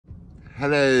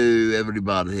Hello,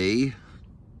 everybody.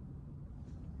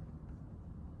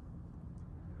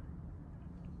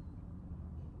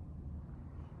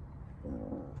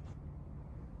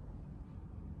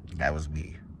 That was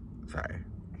me. Sorry.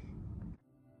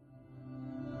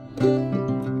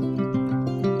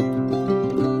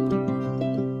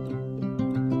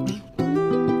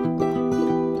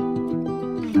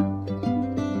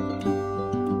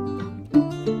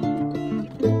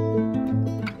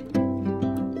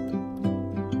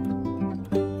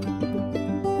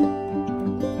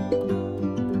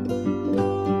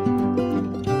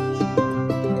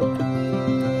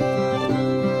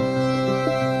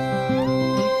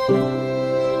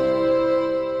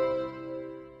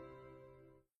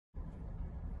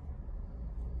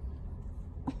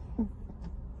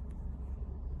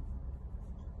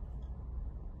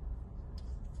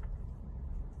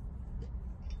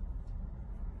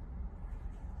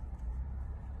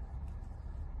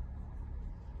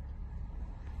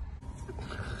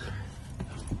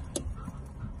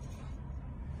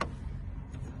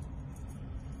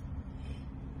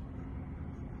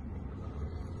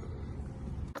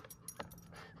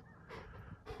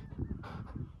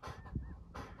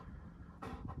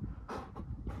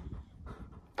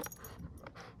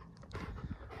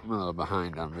 I'm a little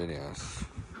behind on videos.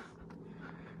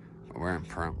 But we're in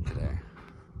Pahrump today.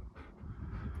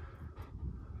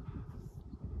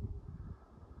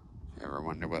 You ever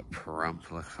wonder what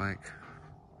Pahrump looks like?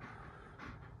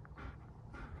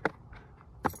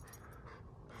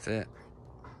 That's it.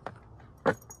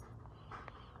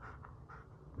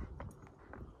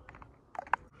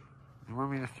 You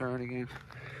want me to throw it again?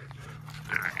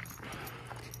 Alright.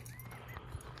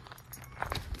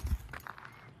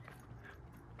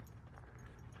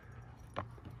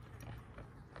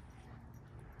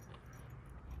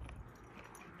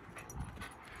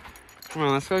 Come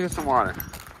on, let's go get some water.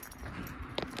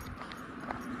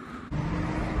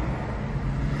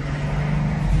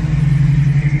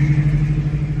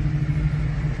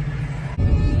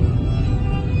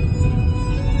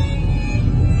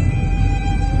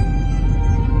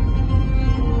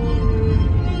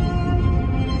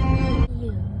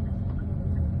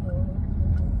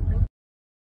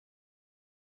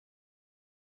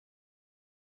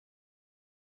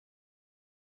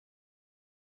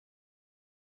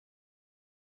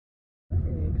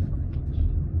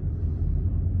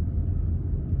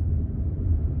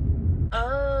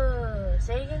 Oh,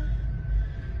 say again?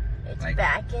 It's like,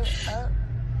 backing up.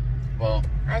 Well,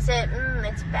 I said,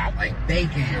 it's backing. Like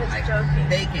bacon. He was like joking.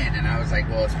 bacon. And I was like,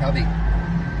 well, it's probably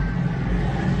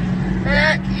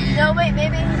back in. No, wait,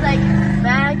 maybe he's like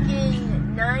back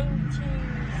in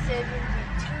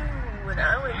 1972 when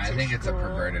I went to school. I think it's a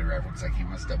perverted reference. Like he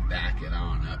must have backed it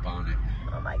on up on it.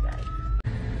 Oh my god.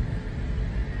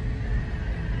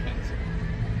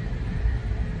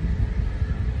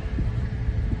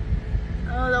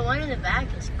 Oh, the one in the back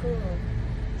is cool.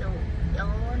 The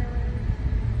yellow one or whatever.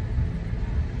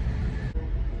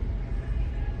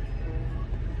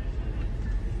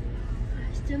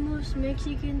 That's the most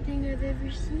Mexican thing I've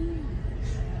ever seen.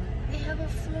 They have a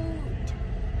float.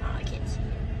 Oh, I can't see it.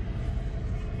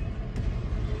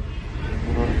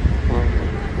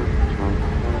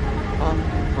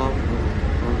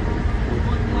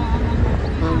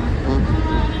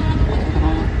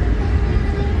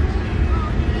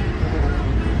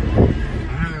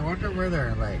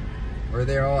 Where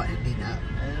they're all ending up.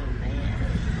 Oh man.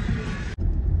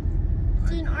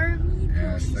 It's an RV.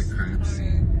 Yeah, it's the crime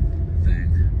scene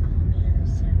thing.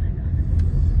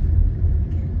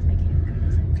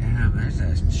 Damn, there's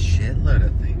a shitload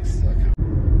of things still coming.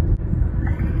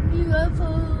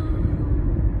 UFO.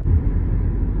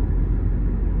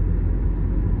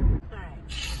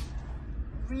 Alright.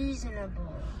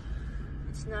 Reasonable.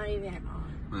 It's not even on.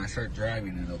 When I start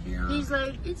driving, it'll be on. He's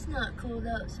like, it's not cold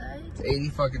outside. It's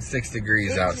 86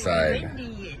 degrees outside. It's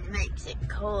windy and makes it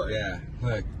cold. Yeah,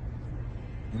 look.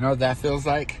 You know what that feels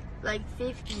like? Like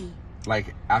 50.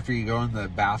 Like after you go in the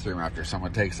bathroom after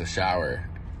someone takes a shower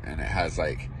and it has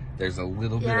like, there's a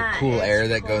little bit of cool air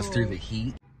that goes through the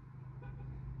heat.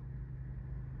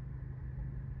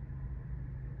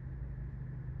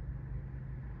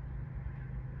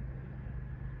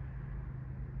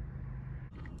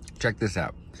 Check this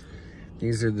out.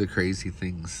 These are the crazy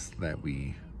things that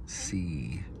we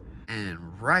see. And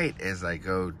right as I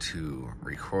go to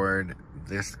record,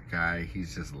 this guy,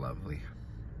 he's just lovely.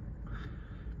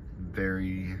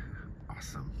 Very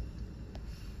awesome.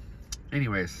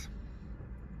 Anyways.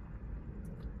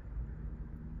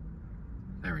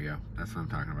 There we go. That's what I'm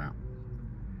talking about.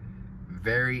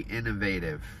 Very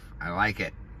innovative. I like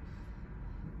it.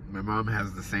 My mom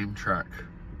has the same truck.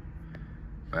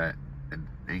 but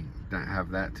it don't have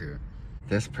that to it.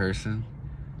 This person.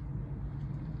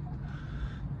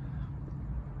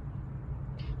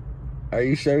 Are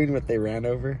you showing what they ran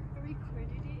over? I recorded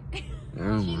it.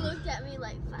 Oh She my. looked at me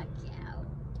like, fuck yeah.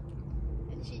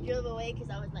 And she drove away because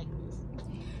I was like this.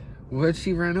 What'd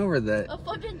she run over that? A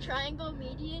fucking triangle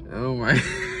median. Oh my.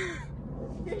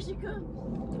 Here she comes.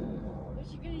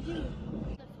 What's she gonna do?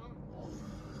 The phone.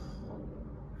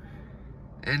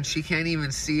 And she can't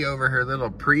even see over her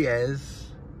little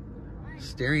Prius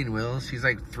steering wheel. She's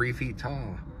like 3 feet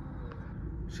tall.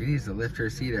 She needs to lift her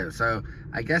seat up. So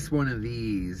I guess one of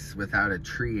these without a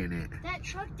tree in it. That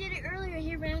truck did it earlier.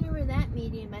 He ran over that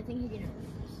median. I think he did it.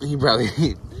 He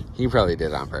probably did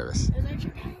it on purpose. And there's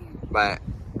your tire. But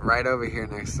right over here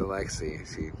next to Lexi,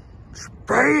 she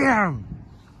BAM!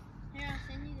 Here, I'll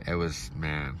send you the It was,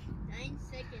 man. 9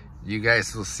 seconds. You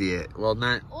guys will see it. Well,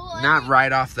 not I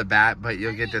right off the bat, but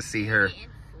you'll get to see her. in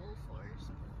full force.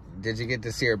 Did you get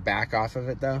to see her back off of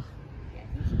it though? Yeah,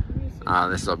 let me see. Oh,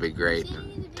 this will be great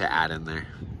to add in there.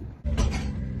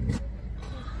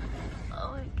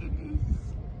 Oh my goodness.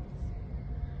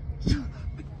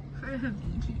 For a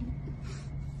meeting.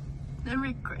 I'm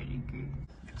recording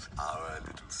it. It's our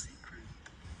little secret.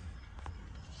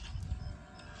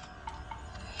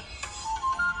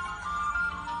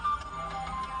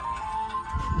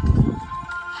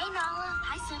 Hey Nala,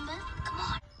 hi Simba, come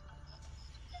on.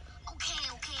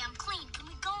 Okay, I'm clean. Can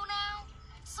we go now?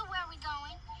 So where are we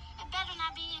going? It better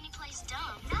not be any place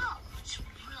dumb. No, it's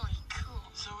really cool.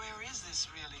 So where is this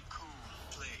really cool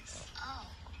place? Oh.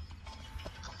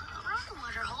 Around the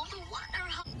water hole,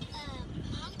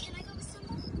 Mom, can I go with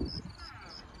Simba?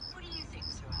 What do you think,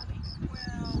 Sir Abby?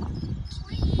 Well,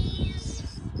 Please.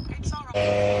 it's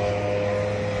alright.